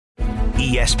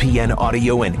ESPN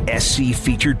Audio and SC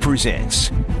Featured presents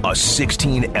a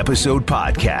 16-episode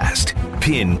podcast,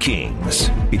 Pin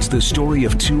Kings. It's the story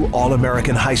of two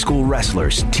All-American high school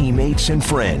wrestlers, teammates, and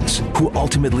friends who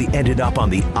ultimately ended up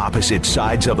on the opposite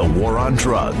sides of the war on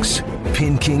drugs.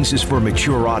 Pin Kings is for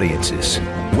mature audiences.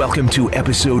 Welcome to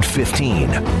episode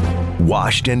 15,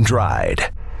 Washed and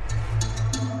Dried.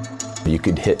 You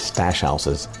could hit stash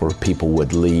houses where people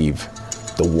would leave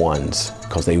the ones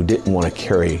because they didn't want to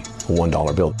carry a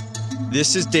 $1 bill.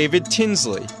 This is David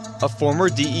Tinsley, a former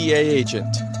DEA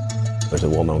agent. There's a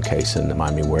well-known case in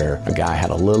Miami where a guy had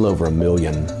a little over $1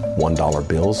 million $1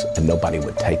 bills and nobody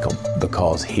would take them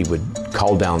because he would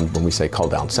call down, when we say call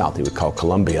down south, he would call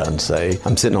Columbia and say,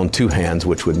 I'm sitting on two hands,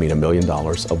 which would mean $1 million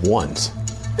of ones,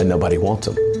 and nobody wants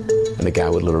them. And the guy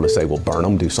would literally say, well, burn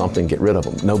them, do something, get rid of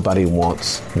them. Nobody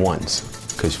wants ones,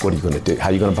 because what are you going to do? How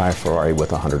are you going to buy a Ferrari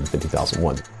with 150,000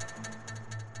 ones?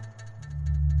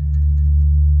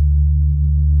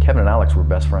 Kevin and Alex were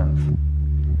best friends.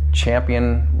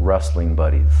 Champion wrestling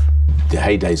buddies. The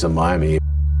heydays of Miami.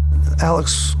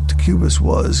 Alex DeCubas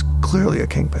was clearly a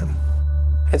kingpin.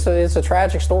 It's a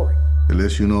tragic story. The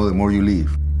less you know, the more you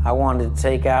leave. I wanted to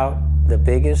take out the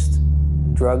biggest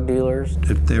drug dealers.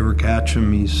 If they ever catch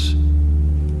him, he's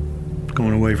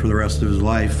going away for the rest of his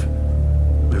life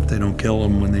if they don't kill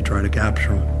him when they try to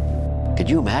capture him. Could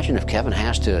you imagine if Kevin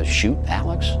has to shoot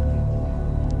Alex?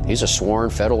 He's a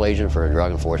sworn federal agent for a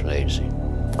drug enforcement agency.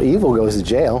 Evil goes to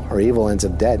jail, or evil ends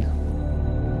up dead.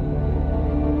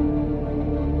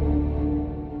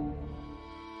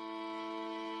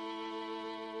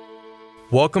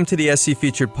 Welcome to the SC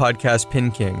Featured podcast,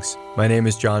 Pin Kings. My name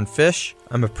is John Fish.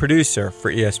 I'm a producer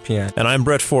for ESPN. And I'm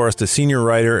Brett Forrest, a senior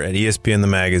writer at ESPN The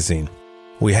Magazine.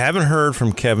 We haven't heard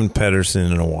from Kevin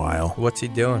Pedersen in a while. What's he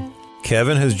doing?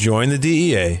 Kevin has joined the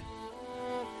DEA,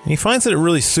 and he finds that it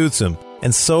really suits him,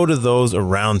 and so do those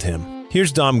around him.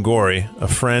 Here's Dom Gorey, a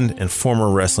friend and former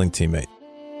wrestling teammate.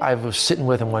 I was sitting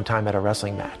with him one time at a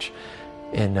wrestling match,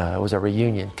 and it was a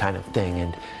reunion kind of thing,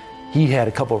 and he had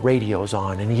a couple radios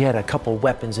on, and he had a couple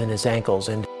weapons in his ankles,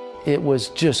 and it was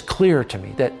just clear to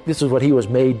me that this is what he was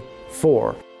made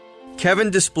for.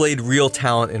 Kevin displayed real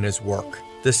talent in his work.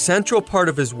 The central part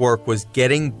of his work was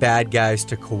getting bad guys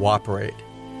to cooperate.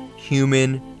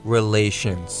 Human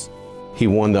relations. He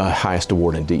won the highest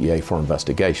award in DEA for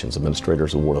investigations,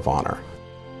 Administrator's Award of Honor.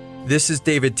 This is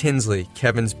David Tinsley,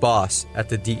 Kevin's boss at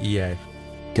the DEA.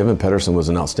 Kevin Pedersen was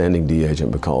an outstanding DEA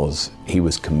agent because he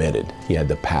was committed. He had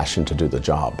the passion to do the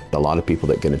job. A lot of people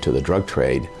that get into the drug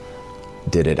trade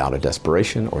did it out of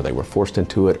desperation, or they were forced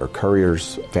into it, or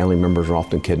couriers, family members were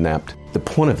often kidnapped. The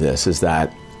point of this is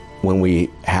that when we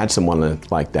had someone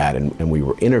like that and we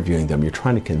were interviewing them, you're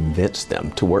trying to convince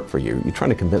them to work for you. You're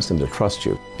trying to convince them to trust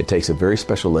you. It takes a very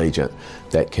special agent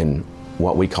that can,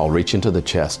 what we call, reach into the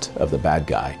chest of the bad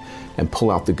guy and pull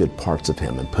out the good parts of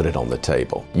him and put it on the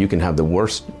table. You can have the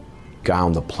worst guy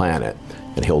on the planet,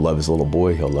 and he'll love his little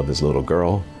boy, he'll love his little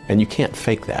girl, and you can't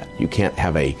fake that. You can't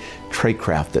have a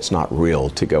tradecraft that's not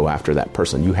real to go after that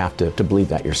person. You have to believe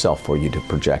that yourself for you to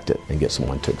project it and get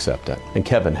someone to accept it. And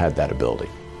Kevin had that ability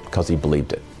because he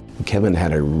believed it. And Kevin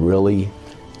had a really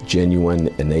genuine,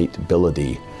 innate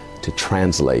ability to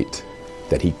translate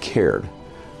that he cared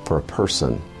for a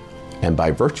person, and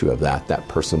by virtue of that, that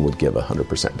person would give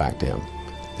 100% back to him.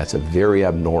 That's a very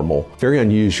abnormal, very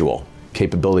unusual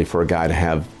capability for a guy to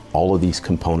have all of these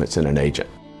components in an agent.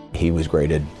 He was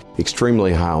graded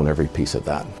extremely high on every piece of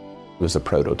that. He was a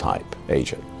prototype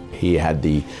agent. He had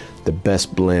the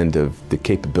best blend of the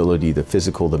capability, the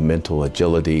physical, the mental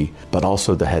agility, but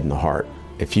also the head and the heart.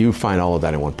 If you find all of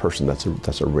that in one person, that's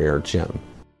a rare gem.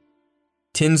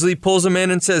 Tinsley pulls him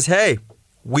in and says, hey,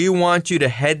 we want you to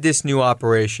head this new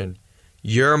operation.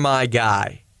 You're my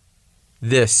guy.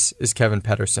 This is Kevin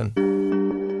Pedersen.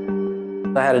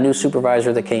 I had a new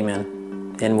supervisor that came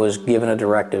in and was given a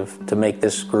directive to make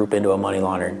this group into a money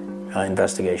laundering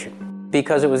investigation,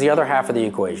 because it was the other half of the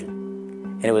equation.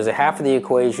 And it was a half of the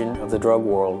equation of the drug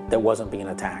world that wasn't being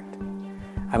attacked.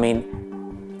 I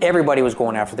mean, everybody was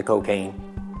going after the cocaine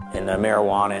and the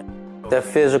marijuana, the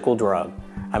physical drug.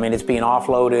 I mean, it's being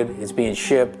offloaded, it's being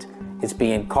shipped, it's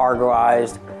being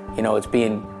cargoized, it's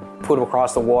being put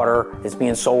across the water, it's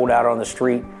being sold out on the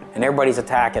street, and everybody's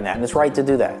attacking that. And it's right to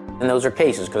do that. And those are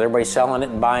cases, because everybody's selling it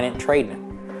and buying it and trading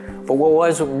it. But what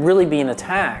was really being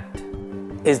attacked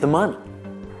is the money.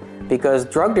 Because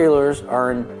drug dealers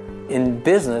are in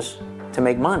business to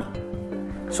make money.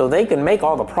 So they can make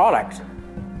all the product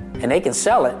and they can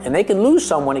sell it and they can lose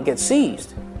someone that gets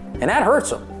seized. And that hurts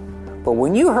them. But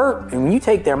when you hurt and when you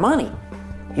take their money,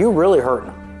 you're really hurting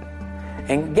them.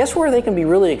 And guess where they can be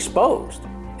really exposed?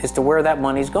 as to where that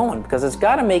money's going, because it's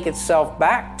got to make itself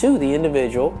back to the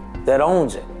individual that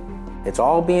owns it. It's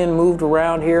all being moved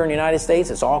around here in the United States.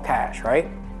 It's all cash, right?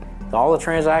 All the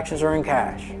transactions are in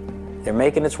cash. They're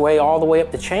making its way all the way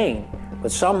up the chain,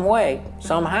 but some way,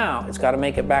 somehow, it's got to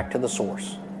make it back to the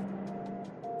source.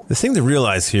 The thing to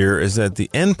realize here is that the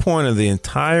end point of the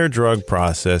entire drug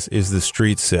process is the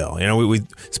street sale. You know, we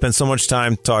spend so much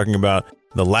time talking about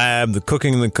the lab, the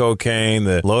cooking the cocaine,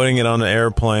 the loading it onto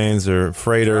airplanes or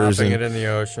freighters, dropping it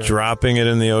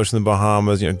in the ocean, the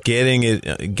Bahamas. You know, getting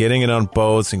it on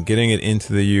boats and getting it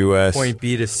into the U.S. Point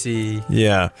B to C.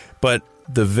 Yeah, but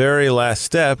the very last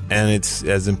step, and it's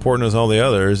as important as all the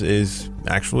others, is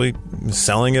actually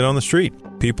selling it on the street.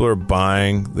 People are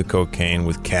buying the cocaine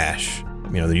with cash.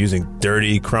 You know, they're using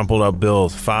dirty, crumpled up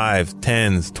bills, 5s,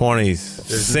 10s, 20s,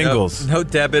 There's singles. No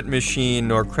debit machine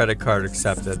nor credit card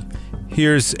accepted.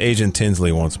 Here's Agent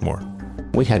Tinsley once more.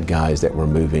 We had guys that were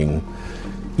moving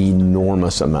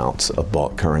enormous amounts of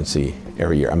bulk currency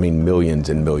every year. I mean, millions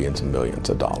and millions and millions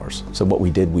of dollars. So what we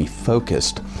did, we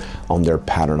focused on their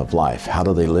pattern of life. How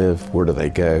do they live? Where do they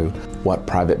go? What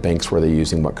private banks were they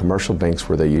using? What commercial banks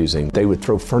were they using? They would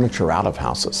throw furniture out of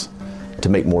houses to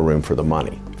make more room for the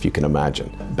money, if you can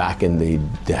imagine. Back in the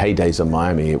heydays of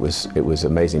Miami, it was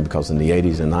amazing, because in the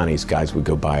 80s and 90s, guys would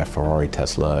go buy a Ferrari,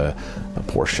 Tesla, a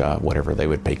Porsche, whatever. They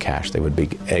would pay cash. They would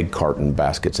big egg carton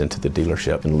baskets into the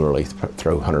dealership and literally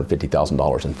throw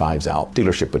 $150,000 in 5s out.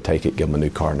 Dealership would take it, give them a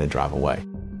new car, and they'd drive away.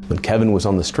 When Kevin was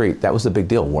on the street, that was the big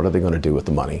deal. What are they going to do with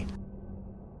the money?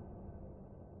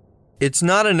 It's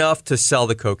not enough to sell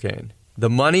the cocaine. The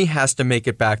money has to make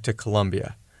it back to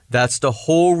Colombia. That's the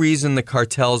whole reason the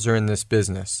cartels are in this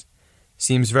business.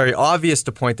 Seems very obvious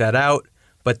to point that out,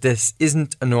 but this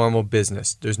isn't a normal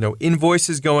business. There's no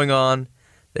invoices going on.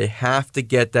 They have to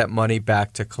get that money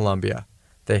back to Colombia.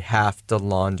 They have to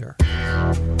launder.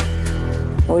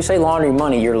 When we say laundering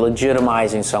money, you're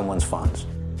legitimizing someone's funds.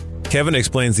 Kevin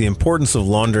explains the importance of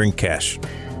laundering cash.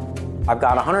 I've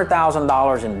got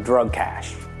 $100,000 in drug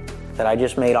cash that I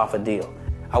just made off a deal.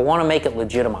 I want to make it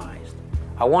legitimized.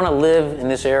 I want to live in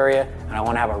this area, and I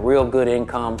want to have a real good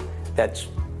income that's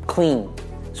clean.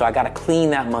 So I got to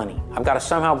clean that money. I've got to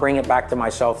somehow bring it back to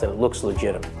myself that it looks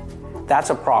legitimate.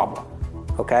 That's a problem,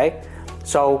 okay?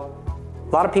 So a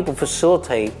lot of people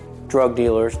facilitate drug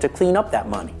dealers to clean up that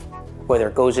money, whether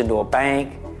it goes into a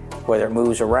bank, whether it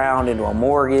moves around into a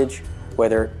mortgage,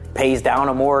 whether it pays down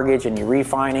a mortgage and you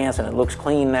refinance and it looks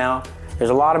clean now. There's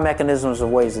a lot of mechanisms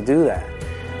of ways to do that.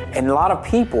 And a lot of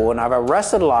people, and I've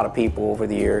arrested a lot of people over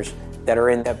the years that are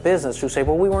in that business who say,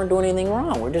 well, we weren't doing anything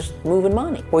wrong. We're just moving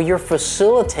money. Well, you're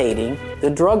facilitating the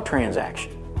drug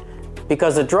transaction,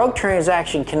 because the drug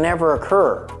transaction can never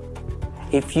occur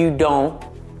if you don't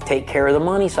take care of the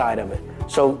money side of it.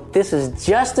 So this is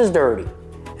just as dirty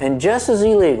and just as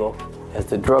illegal as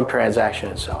the drug transaction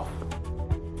itself.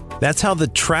 That's how the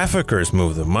traffickers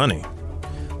move the money.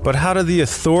 But how do the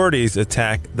authorities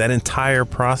attack that entire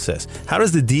process? How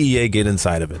does the DEA get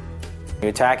inside of it? You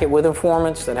attack it with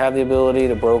informants that have the ability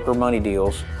to broker money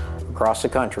deals across the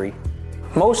country.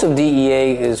 Most of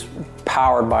DEA is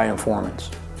powered by informants.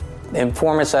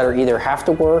 Informants that either have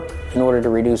to work in order to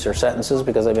reduce their sentences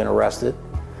because they've been arrested,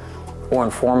 or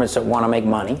informants that want to make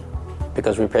money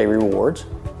because we pay rewards,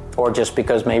 or just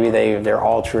because maybe they're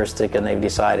altruistic and they've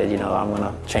decided, you know, I'm going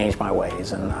to change my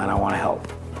ways and I want to help.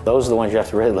 Those are the ones you have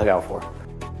to really look out for.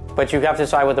 But you have to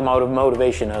decide what the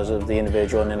motivation is of the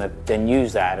individual, and then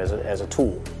use that as a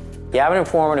tool. You have an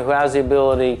informant who has the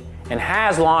ability and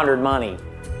has laundered money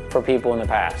for people in the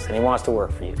past, and he wants to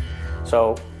work for you.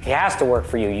 So he has to work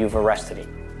for you. You've arrested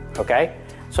him, okay?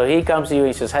 So he comes to you and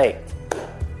he says, hey,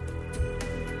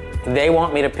 they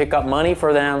want me to pick up money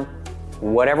for them,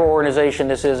 whatever organization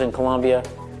this is in Colombia.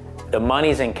 The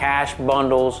money's in cash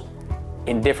bundles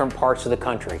in different parts of the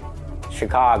country.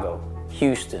 Chicago,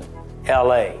 Houston,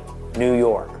 LA, New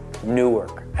York,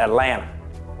 Newark, Atlanta.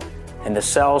 And the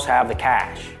cells have the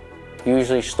cash,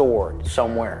 usually stored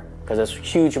somewhere, because it's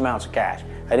huge amounts of cash.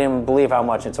 I didn't believe how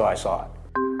much until I saw it.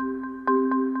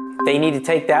 They need to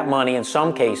take that money in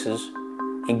some cases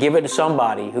and give it to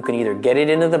somebody who can either get it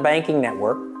into the banking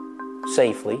network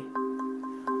safely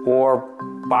or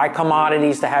buy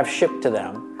commodities to have shipped to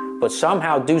them, but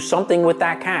somehow do something with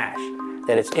that cash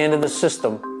that it's into the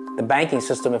system, the banking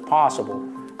system if possible,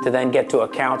 to then get to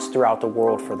accounts throughout the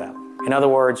world for them. In other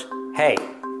words, hey,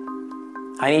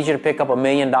 I need you to pick up $1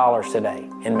 million today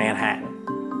in Manhattan.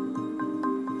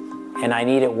 And I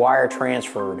need it wire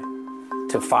transferred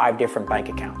to 5 different bank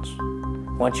accounts.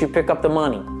 Once you pick up the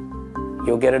money,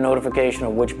 you'll get a notification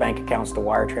of which bank accounts to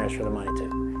wire transfer the money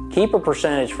to. Keep a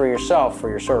percentage for yourself for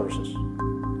your services.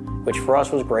 which for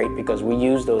us was great because we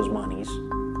used those monies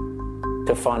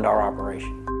to fund our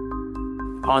operation.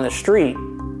 On the street,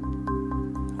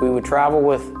 we would travel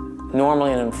with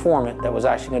normally an informant that was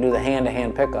actually going to do the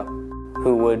hand-to-hand pickup,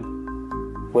 who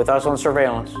would, with us on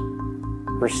surveillance,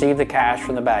 receive the cash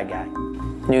from the bad guy.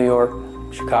 New York,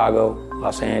 Chicago,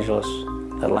 Los Angeles,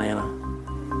 Atlanta,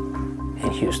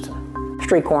 and Houston.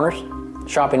 Street corners,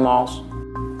 shopping malls,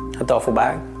 a duffel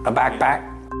bag, a backpack,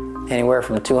 anywhere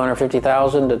from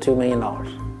 $250,000 to $2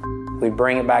 million. We'd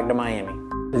bring it back to Miami.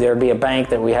 There'd be a bank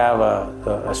that we have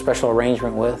a special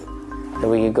arrangement with, that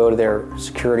we could go to their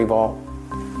security vault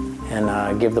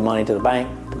and give the money to the bank.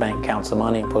 The bank counts the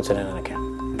money and puts it in an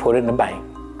account. Put it in the bank.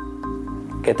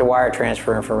 Get the wire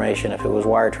transfer information if it was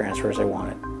wire transfers they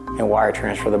wanted, and wire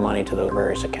transfer the money to those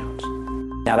various accounts.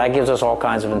 Now that gives us all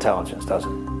kinds of intelligence,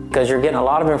 doesn't it? Because you're getting a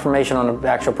lot of information on the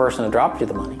actual person that dropped you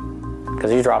the money,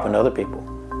 because he's dropping to other people.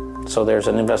 So there's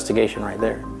an investigation right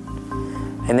there.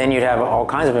 And then you'd have all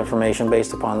kinds of information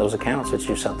based upon those accounts that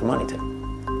you sent the money to.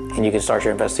 And you can start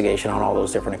your investigation on all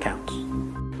those different accounts.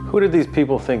 Who did these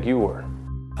people think you were?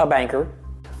 A banker.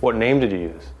 What name did you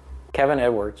use? Kevin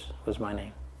Edwards was my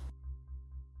name.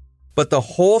 But the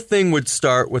whole thing would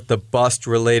start with the bust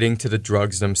relating to the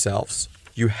drugs themselves.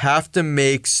 You have to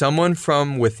make someone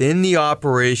from within the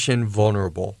operation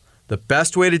vulnerable. The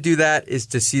best way to do that is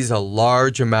to seize a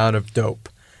large amount of dope.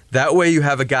 That way you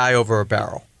have a guy over a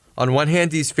barrel. On one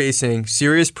hand, he's facing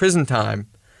serious prison time.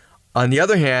 On the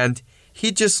other hand,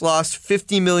 he just lost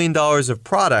 $50 million of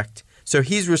product, so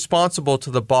he's responsible to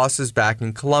the bosses back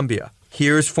in Colombia.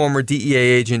 Here's former DEA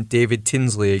agent David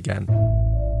Tinsley again.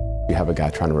 You have a guy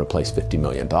trying to replace $50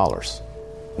 million.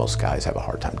 Most guys have a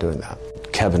hard time doing that.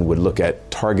 Kevin would look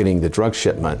at targeting the drug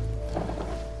shipment,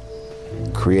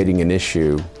 creating an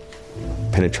issue,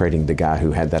 penetrating the guy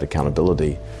who had that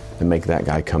accountability, and make that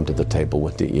guy come to the table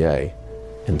with DEA,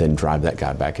 and then drive that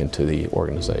guy back into the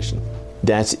organization.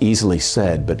 That's easily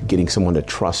said, but getting someone to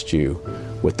trust you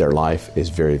with their life is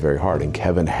very, very hard. And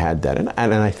Kevin had that. And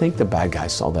I think the bad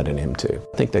guys saw that in him too.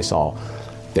 I think they saw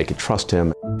they could trust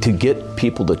him. To get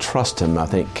people to trust him, I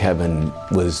think Kevin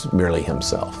was merely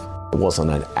himself. It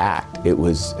wasn't an act.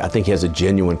 I think he has a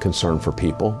genuine concern for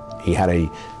people. He had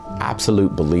an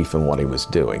absolute belief in what he was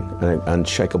doing, an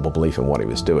unshakable belief in what he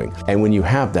was doing. And when you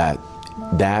have that,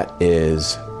 that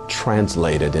is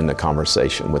translated into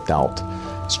conversation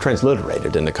it's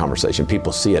transliterated into conversation.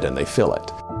 People see it and they feel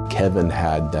it. Kevin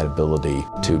had that ability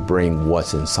to bring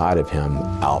what's inside of him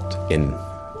out in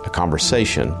a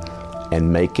conversation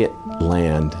and make it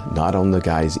land not on the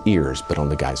guy's ears, but on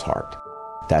the guy's heart.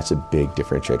 That's a big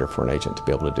differentiator for an agent to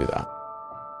be able to do that.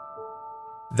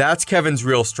 That's Kevin's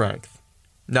real strength,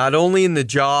 not only in the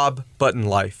job, but in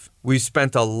life. We've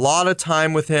spent a lot of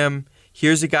time with him.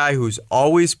 Here's a guy who's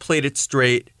always played it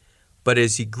straight, but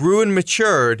as he grew and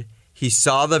matured, he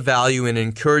saw the value in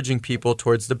encouraging people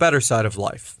towards the better side of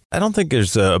life. I don't think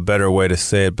there's a better way to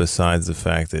say it besides the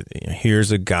fact that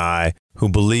here's a guy who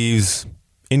believes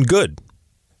in good.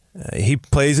 He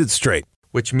plays it straight.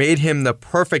 Which made him the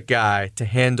perfect guy to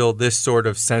handle this sort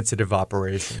of sensitive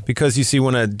operation. Because you see,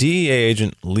 when a DEA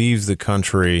agent leaves the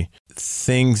country,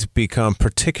 things become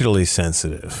particularly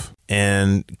sensitive.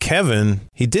 And Kevin,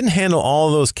 he didn't handle all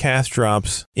of those cash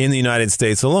drops in the United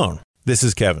States alone. This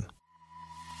is Kevin.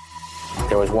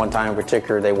 There was one time in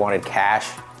particular they wanted cash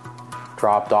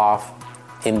dropped off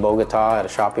in Bogota at a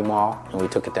shopping mall, and we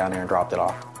took it down there and dropped it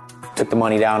off. Took the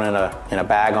money down in a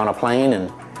bag on a plane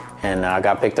and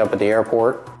got picked up at the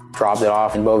airport, dropped it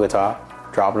off in Bogota,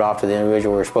 dropped it off to the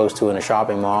individual we were supposed to in a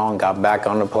shopping mall, and got back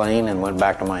on the plane and went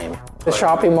back to Miami. The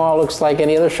shopping mall looks like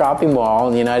any other shopping mall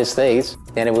in the United States,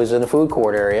 and it was in the food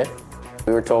court area.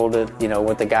 We were told that,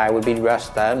 what the guy would be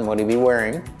dressed at and what he'd be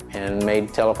wearing, and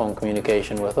made telephone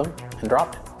communication with him and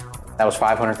dropped it. That was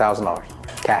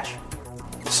 $500,000, cash.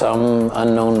 Some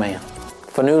unknown man.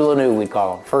 Fanu Lanu, we'd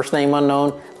call him. First name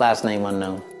unknown, last name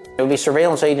unknown. It would be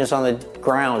surveillance agents on the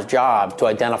ground's job to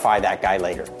identify that guy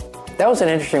later. That was an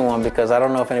interesting one because I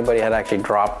don't know if anybody had actually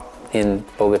dropped in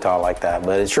Bogota like that,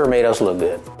 but it sure made us look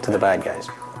good to the bad guys.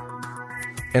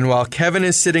 And while Kevin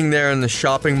is sitting there in the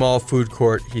shopping mall food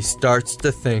court, he starts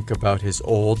to think about his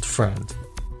old friend.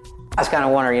 I was kind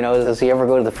of wondering, does he ever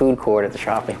go to the food court at the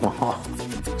shopping mall?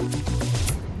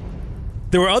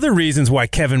 There were other reasons why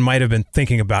Kevin might have been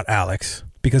thinking about Alex,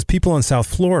 because people in South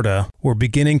Florida were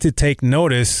beginning to take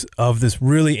notice of this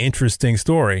really interesting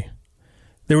story.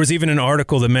 There was even an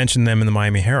article that mentioned them in the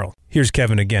Miami Herald. Here's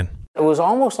Kevin again. It was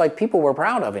almost like people were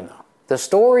proud of him, though. The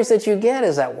stories that you get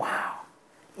is that, wow,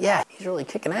 yeah, he's really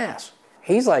kicking ass.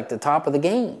 He's like the top of the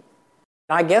game.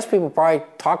 I guess people probably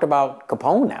talked about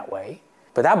Capone that way,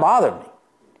 but that bothered me.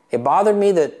 It bothered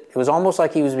me that it was almost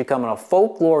like he was becoming a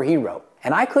folklore hero.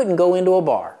 And I couldn't go into a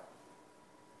bar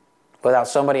without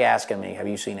somebody asking me, have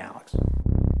you seen Alex?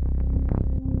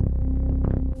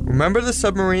 Remember the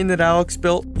submarine that Alex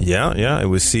built? Yeah, it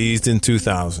was seized in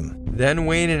 2000. Then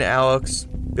Wayne and Alex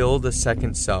build a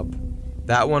second sub.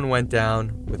 That one went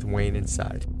down with Wayne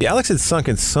inside. Alex had sunk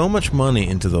in so much money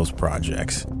into those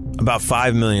projects, about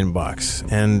 $5 million,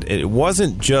 and it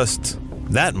wasn't just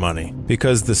that money,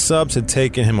 because the subs had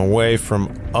taken him away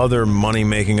from other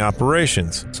money-making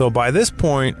operations. So by this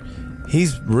point,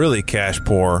 he's really cash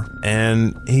poor,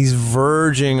 and he's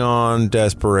verging on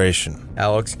desperation.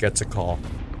 Alex gets a call.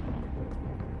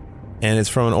 And it's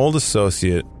from an old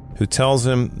associate who tells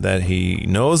him that he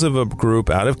knows of a group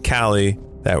out of Cali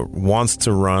that wants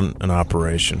to run an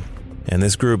operation. And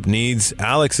this group needs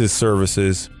Alex's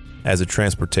services as a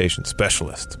transportation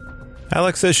specialist.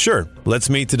 Alex says, sure, let's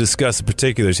meet to discuss the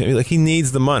particulars. Like, he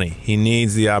needs the money. He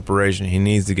needs the operation. He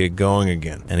needs to get going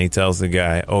again. And he tells the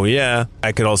guy, oh yeah,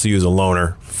 I could also use a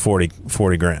loaner,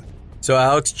 40 grand. So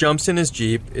Alex jumps in his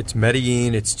Jeep. It's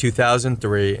Medellin, it's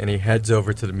 2003, and he heads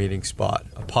over to the meeting spot,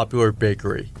 a popular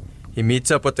bakery. He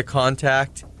meets up with the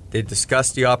contact. They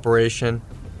discuss the operation.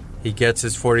 He gets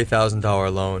his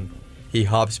 $40,000 loan. He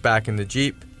hops back in the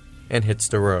Jeep and hits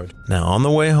the road. Now, on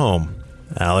the way home,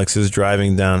 Alex is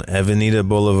driving down Avenida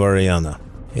Bolivariana.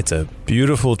 It's a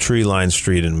beautiful tree-lined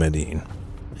street in Medellin.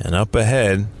 And up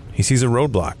ahead, he sees a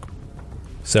roadblock.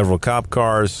 Several cop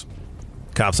cars,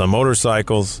 cops on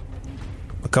motorcycles,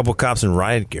 a couple cops in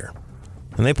riot gear.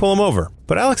 And they pull him over.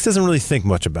 But Alex doesn't really think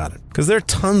much about it, because there are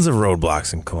tons of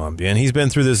roadblocks in Colombia, and he's been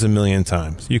through this a million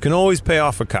times. You can always pay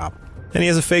off a cop. And he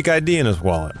has a fake ID in his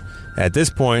wallet. At this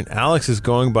point, Alex is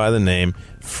going by the name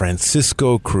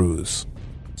Francisco Cruz.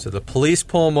 So the police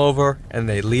pull him over, and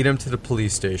they lead him to the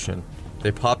police station.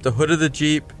 They pop the hood of the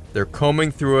Jeep. They're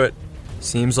combing through it.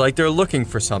 Seems like they're looking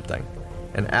for something.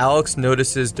 And Alex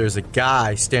notices there's a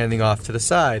guy standing off to the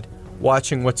side,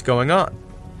 watching what's going on.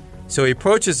 So he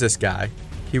approaches this guy.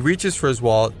 He reaches for his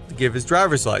wallet to give his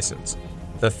driver's license,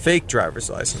 the fake driver's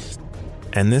license.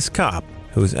 And this cop,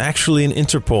 who is actually an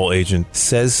Interpol agent,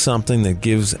 says something that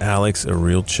gives Alex a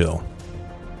real chill.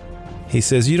 He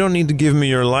says, you don't need to give me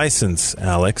your license,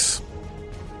 Alex.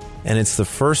 And it's the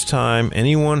first time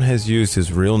anyone has used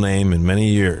his real name in many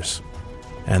years.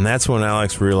 And that's when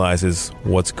Alex realizes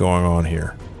what's going on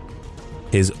here.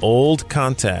 His old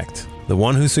contact, the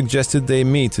one who suggested they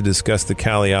meet to discuss the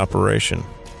Cali operation,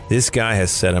 this guy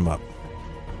has set him up.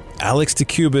 Alex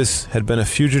DeCubas had been a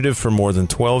fugitive for more than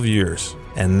 12 years,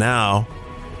 and now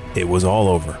it was all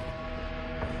over.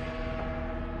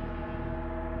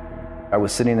 I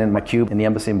was sitting in my cube in the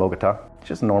embassy in Bogota.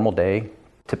 Just a normal day,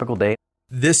 typical day.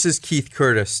 This is Keith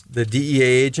Curtis, the DEA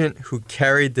agent who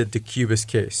carried the DeCubas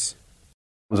case.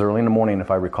 It was early in the morning,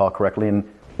 if I recall correctly, and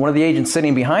one of the agents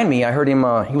sitting behind me, I heard him,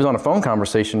 he was on a phone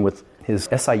conversation with his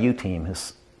SIU team,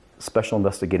 his Special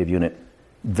Investigative Unit,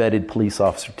 vetted police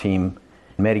officer team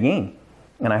in Medellin.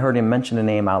 And I heard him mention the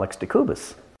name Alex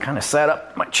DeCubas. Kind of sat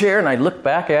up in my chair and I looked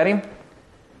back at him,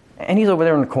 and he's over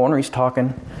there in the corner, he's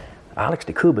talking, Alex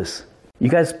DeCubas. You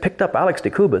guys picked up Alex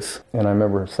DeCubas. And I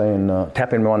remember saying,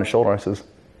 tapping him on the shoulder, I says,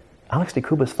 Alex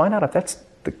DeCubas, find out if that's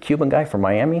the Cuban guy from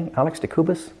Miami, Alex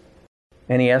DeCubas.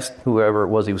 And he asked whoever it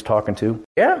was he was talking to,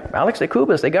 yeah, Alex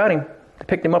DeCubas, they got him. They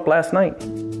picked him up last night.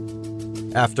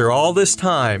 After all this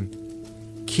time,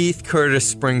 Keith Curtis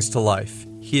springs to life.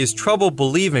 He has trouble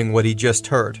believing what he just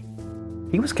heard.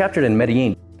 He was captured in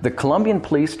Medellin. The Colombian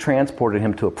police transported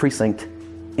him to a precinct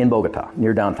in Bogota,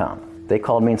 near downtown. They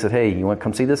called me and said, hey, you want to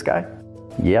come see this guy?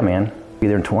 Yeah, man. Be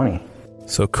there in 20.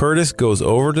 So Curtis goes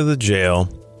over to the jail,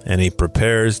 and he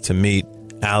prepares to meet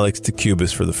Alex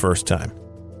DeCubas for the first time.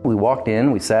 We walked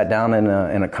in, we sat down in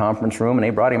a conference room, and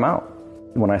they brought him out.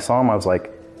 When I saw him, I was like,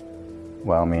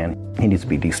 wow, man, he needs to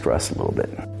be de-stressed a little bit.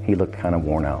 He looked kind of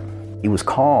worn out. He was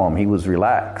calm, he was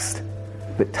relaxed,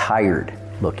 but tired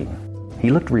looking. He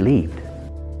looked relieved.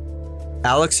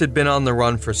 Alex had been on the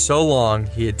run for so long,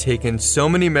 he had taken so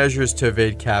many measures to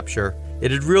evade capture,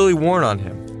 it had really worn on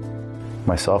him.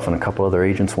 Myself and a couple other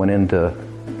agents went in to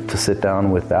sit down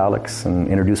with Alex and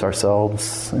introduce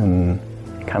ourselves, and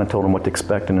kind of told him what to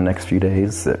expect in the next few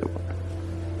days, that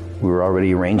we were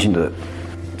already arranging to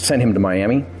send him to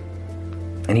Miami,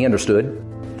 and he understood.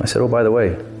 I said, oh, by the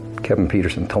way, Kevin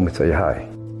Peterson told me to tell you hi.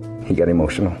 He got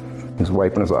emotional. He was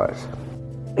wiping his eyes.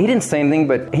 He didn't say anything,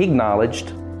 but he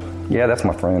acknowledged, yeah, that's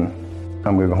my friend.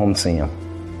 I'm going to go home and see him.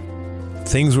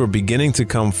 Things were beginning to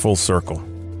come full circle.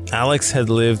 Alex had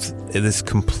lived this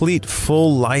complete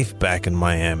full life back in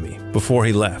Miami before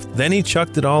he left. Then he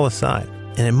chucked it all aside.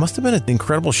 And it must have been an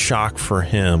incredible shock for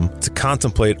him to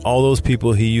contemplate all those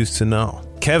people he used to know.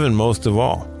 Kevin most of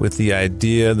all, with the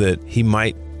idea that he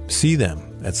might see them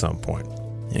at some point.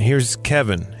 And here's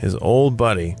Kevin, his old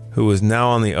buddy, who is now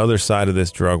on the other side of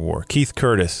this drug war. Keith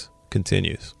Curtis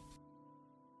continues.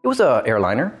 It was an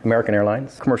airliner, American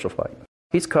Airlines, commercial flight.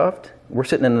 He's cuffed. We're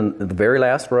sitting in the very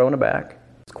last row in the back.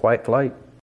 It's a quiet flight.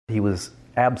 He was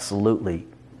absolutely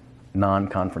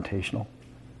non-confrontational.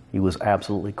 He was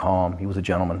absolutely calm. He was a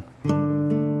gentleman.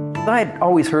 I had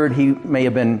always heard he may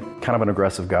have been kind of an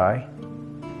aggressive guy,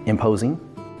 imposing,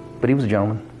 but he was a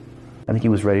gentleman. I think he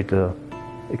was ready to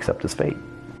accept his fate.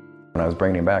 When I was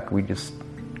bringing him back, we just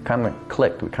kind of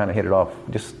clicked. We kind of hit it off.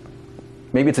 Just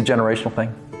maybe it's a generational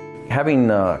thing. Having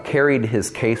carried his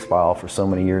case file for so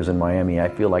many years in Miami, I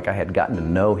feel like I had gotten to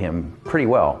know him pretty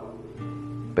well.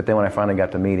 But then when I finally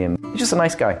got to meet him, he's just a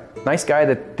nice guy. Nice guy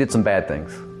that did some bad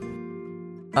things.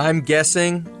 I'm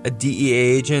guessing a DEA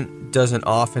agent doesn't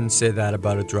often say that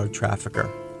about a drug trafficker,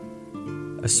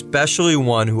 especially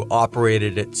one who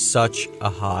operated at such a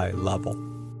high level.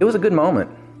 It was a good moment,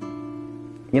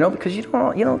 because you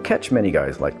don't catch many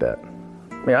guys like that.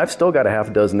 I mean, I've still got a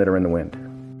half dozen that are in the wind.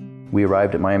 We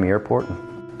arrived at Miami Airport,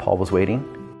 and Paul was waiting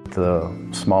with a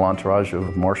small entourage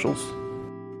of marshals.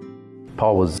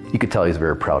 Paul was, you could tell he was a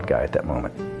very proud guy at that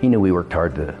moment. He knew we worked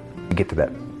hard to get to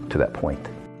that point.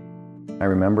 I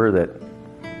remember that,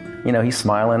 he's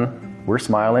smiling, we're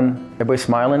smiling, everybody's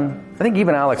smiling. I think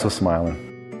even Alex was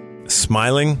smiling.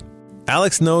 Smiling?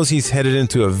 Alex knows he's headed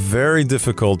into a very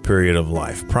difficult period of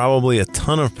life, probably a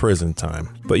ton of prison time.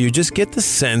 But you just get the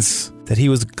sense that he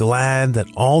was glad that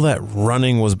all that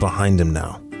running was behind him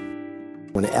now.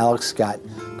 When Alex got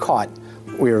caught,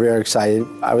 we were very excited.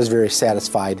 I was very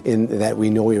satisfied in that we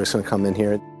knew he was going to come in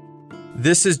here.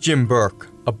 This is Jim Burke,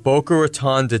 a Boca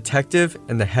Raton detective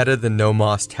and the head of the No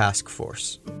Mas task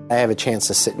force. I have a chance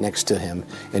to sit next to him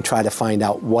and try to find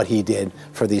out what he did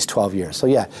for these 12 years. So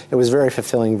yeah, it was very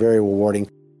fulfilling, very rewarding.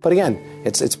 But again,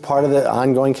 it's part of the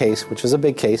ongoing case, which was a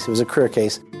big case. It was a career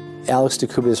case. Alex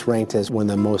DeCubas ranked as one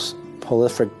of the most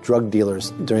prolific drug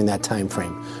dealers during that time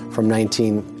frame, from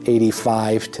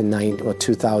 1985 to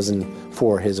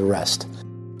 2004, his arrest.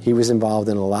 He was involved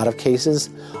in a lot of cases,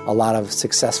 a lot of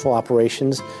successful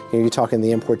operations. You're talking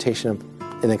the importation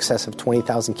of in excess of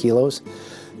 20,000 kilos,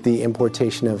 the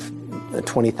importation of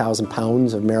 20,000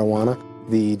 pounds of marijuana,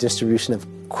 the distribution of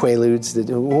Quaaludes,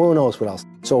 who knows what else.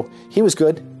 So he was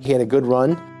good. He had a good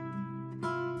run.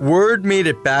 Word made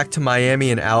it back to Miami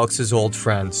and Alex's old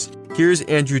friends. Here's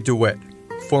Andrew DeWitt,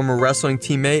 former wrestling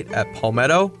teammate at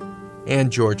Palmetto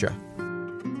and Georgia.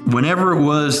 Whenever it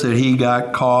was that he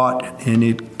got caught and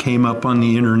it came up on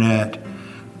the internet,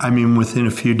 within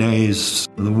a few days,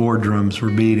 the war drums were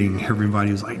beating.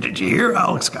 Everybody was like, "Did you hear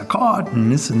Alex got caught?"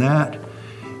 And this and that.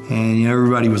 And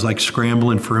everybody was like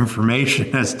scrambling for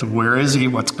information as to where is he,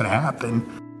 what's going to happen.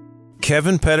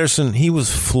 Kevin Pedersen, he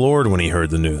was floored when he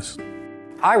heard the news.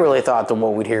 I really thought that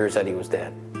what we'd hear is that he was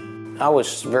dead. I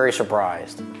was very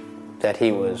surprised that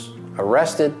he was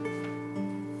arrested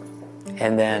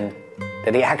and then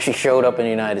that he actually showed up in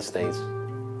the United States,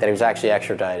 that he was actually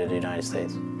extradited to the United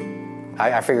States.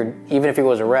 I figured even if he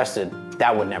was arrested,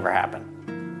 that would never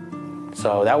happen.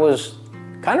 So that was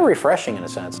kind of refreshing in a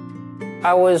sense.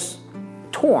 I was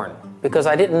torn because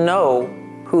I didn't know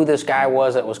who this guy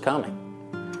was that was coming.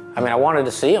 I wanted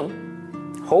to see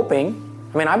him, hoping.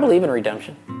 I believe in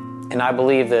redemption, and I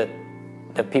believe that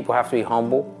people have to be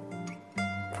humble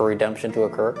for redemption to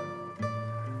occur.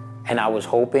 And I was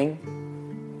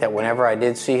hoping that whenever I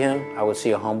did see him, I would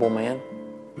see a humble man.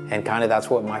 And kind of that's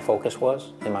what my focus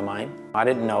was in my mind. I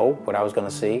didn't know what I was going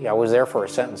to see. I was there for a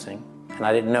sentencing, and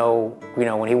I didn't know,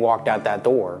 when he walked out that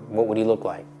door, what would he look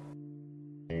like?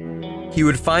 He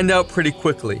would find out pretty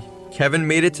quickly. Kevin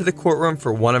made it to the courtroom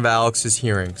for one of Alex's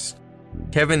hearings.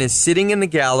 Kevin is sitting in the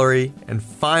gallery, and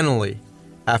finally,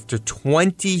 after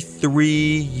 23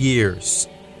 years,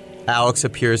 Alex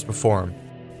appears before him.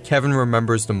 Kevin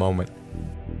remembers the moment.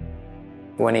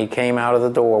 When he came out of the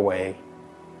doorway,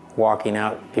 walking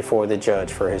out before the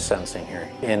judge for his sentencing hearing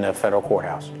in the federal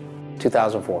courthouse,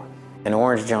 2004. An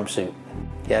orange jumpsuit.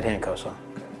 He had handcuffs on.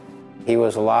 He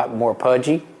was a lot more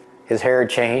pudgy. His hair had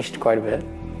changed quite a bit.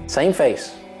 Same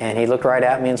face. And he looked right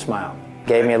at me and smiled.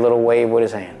 Gave me a little wave with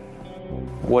his hand.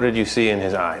 What did you see in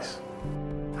his eyes?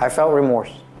 I felt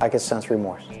remorse. I could sense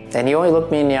remorse. And he only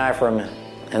looked me in the eye for a minute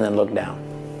and then looked down.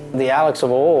 The Alex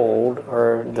of old,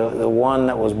 or the one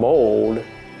that was bold,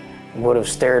 would have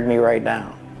stared me right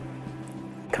down.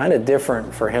 Kind of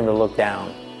different for him to look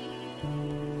down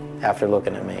after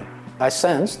looking at me. I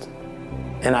sensed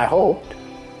and I hoped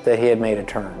that he had made a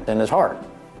turn in his heart.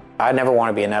 I never want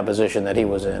to be in that position that he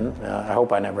was in. I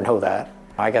hope I never know that.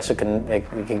 I guess it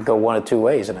can go one of two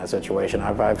ways in that situation.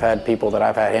 I've had people that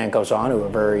I've had handcuffs on who are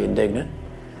very indignant,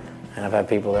 and I've had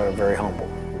people that are very humble.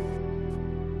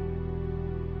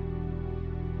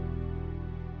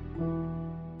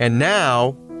 And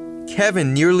now,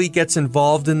 Kevin nearly gets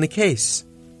involved in the case.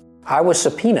 I was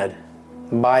subpoenaed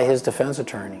by his defense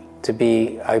attorney to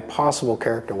be a possible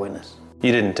character witness.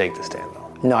 You didn't take the stand,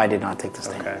 though? No, I did not take the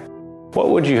stand. Okay.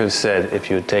 What would you have said if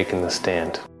you had taken the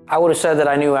stand? I would have said that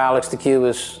I knew Alex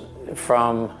DeCubas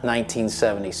from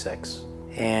 1976,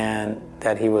 and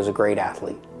that he was a great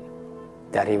athlete,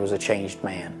 that he was a changed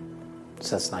man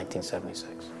since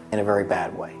 1976, in a very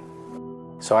bad way.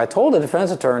 So I told the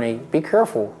defense attorney, be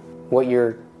careful what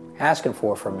you're asking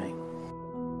for from me.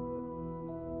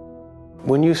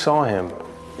 When you saw him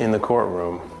in the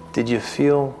courtroom, did you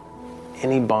feel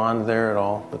any bond there at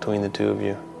all between the two of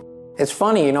you? It's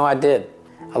funny, I did.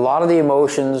 A lot of the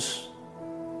emotions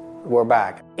were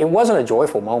back. It wasn't a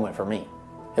joyful moment for me.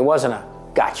 It wasn't a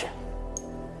gotcha.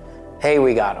 Hey,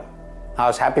 we got him. I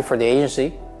was happy for the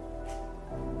agency,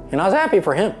 and I was happy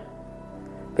for him,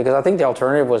 because I think the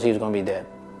alternative was he was going to be dead.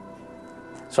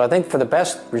 So I think for the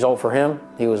best result for him,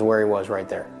 he was where he was right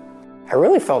there. I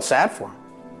really felt sad for him.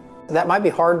 That might be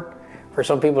hard for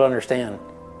some people to understand.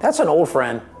 That's an old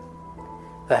friend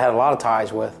that I had a lot of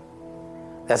ties with.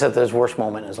 That's at his worst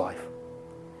moment in his life.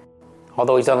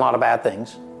 Although he's done a lot of bad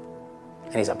things,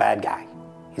 and he's a bad guy.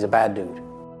 He's a bad dude.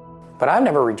 But I've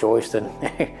never rejoiced in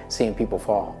seeing people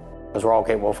fall, because we're all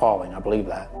capable of falling. I believe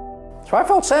that. So I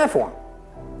felt sad for him.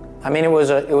 I mean, it was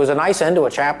a nice end to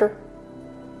a chapter.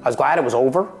 I was glad it was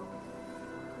over.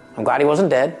 I'm glad he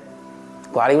wasn't dead.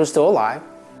 Glad he was still alive.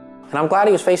 And I'm glad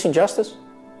he was facing justice.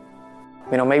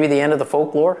 Maybe the end of the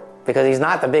folklore, because he's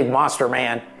not the big monster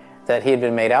man that he had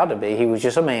been made out to be. He was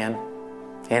just a man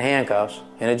in handcuffs,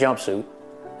 in a jumpsuit,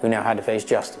 who now had to face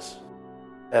justice.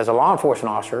 As a law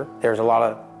enforcement officer, there's a lot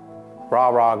of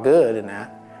rah-rah good in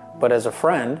that. But as a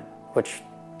friend, which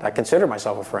I consider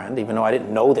myself a friend, even though I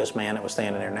didn't know this man that was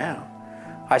standing there now,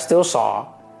 I still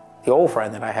saw the old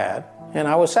friend that I had, and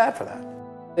I was sad for that.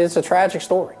 It's a tragic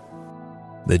story.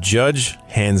 The judge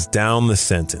hands down the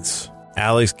sentence.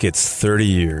 Alex gets 30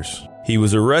 years. He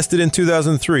was arrested in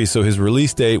 2003, so his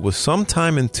release date was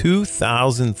sometime in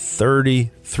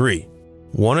 2033.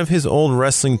 One of his old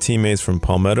wrestling teammates from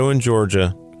Palmetto in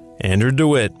Georgia, Andrew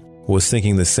DeWitt, was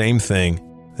thinking the same thing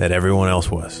that everyone else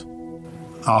was.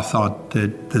 I thought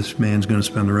that this man's going to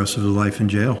spend the rest of his life in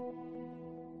jail.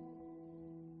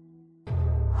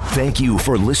 Thank you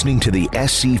for listening to the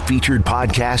SC Featured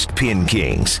Podcast, Pin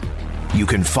Kings. You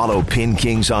can follow Pin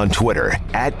Kings on Twitter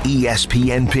at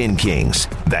ESPN Pin Kings.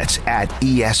 That's at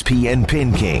ESPN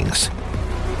Pin Kings.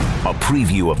 A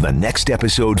preview of the next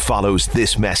episode follows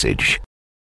this message.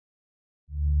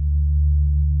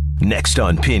 Next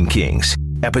on Pin Kings,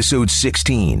 episode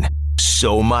 16,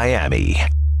 So Miami.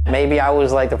 Maybe I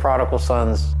was like the prodigal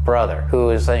son's brother who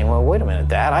was saying, well, wait a minute,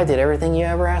 Dad, I did everything you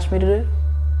ever asked me to do.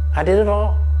 I did it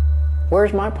all.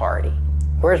 Where's my party?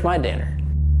 Where's my dinner?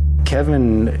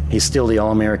 Kevin, he's still the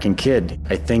all-American kid.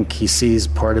 I think he sees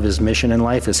part of his mission in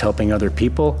life is helping other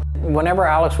people. Whenever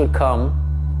Alex would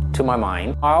come to my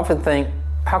mind, I often think,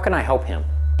 how can I help him?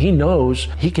 He knows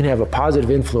he can have a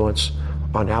positive influence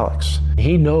on Alex.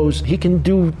 He knows he can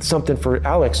do something for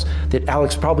Alex that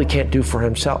Alex probably can't do for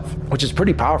himself, which is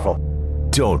pretty powerful.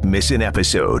 Don't miss an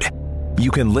episode.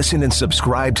 You can listen and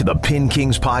subscribe to the Pin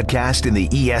Kings podcast in the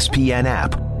ESPN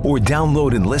app, or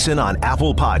download and listen on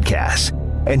Apple Podcasts.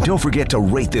 And don't forget to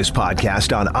rate this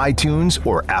podcast on iTunes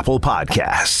or Apple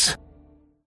Podcasts.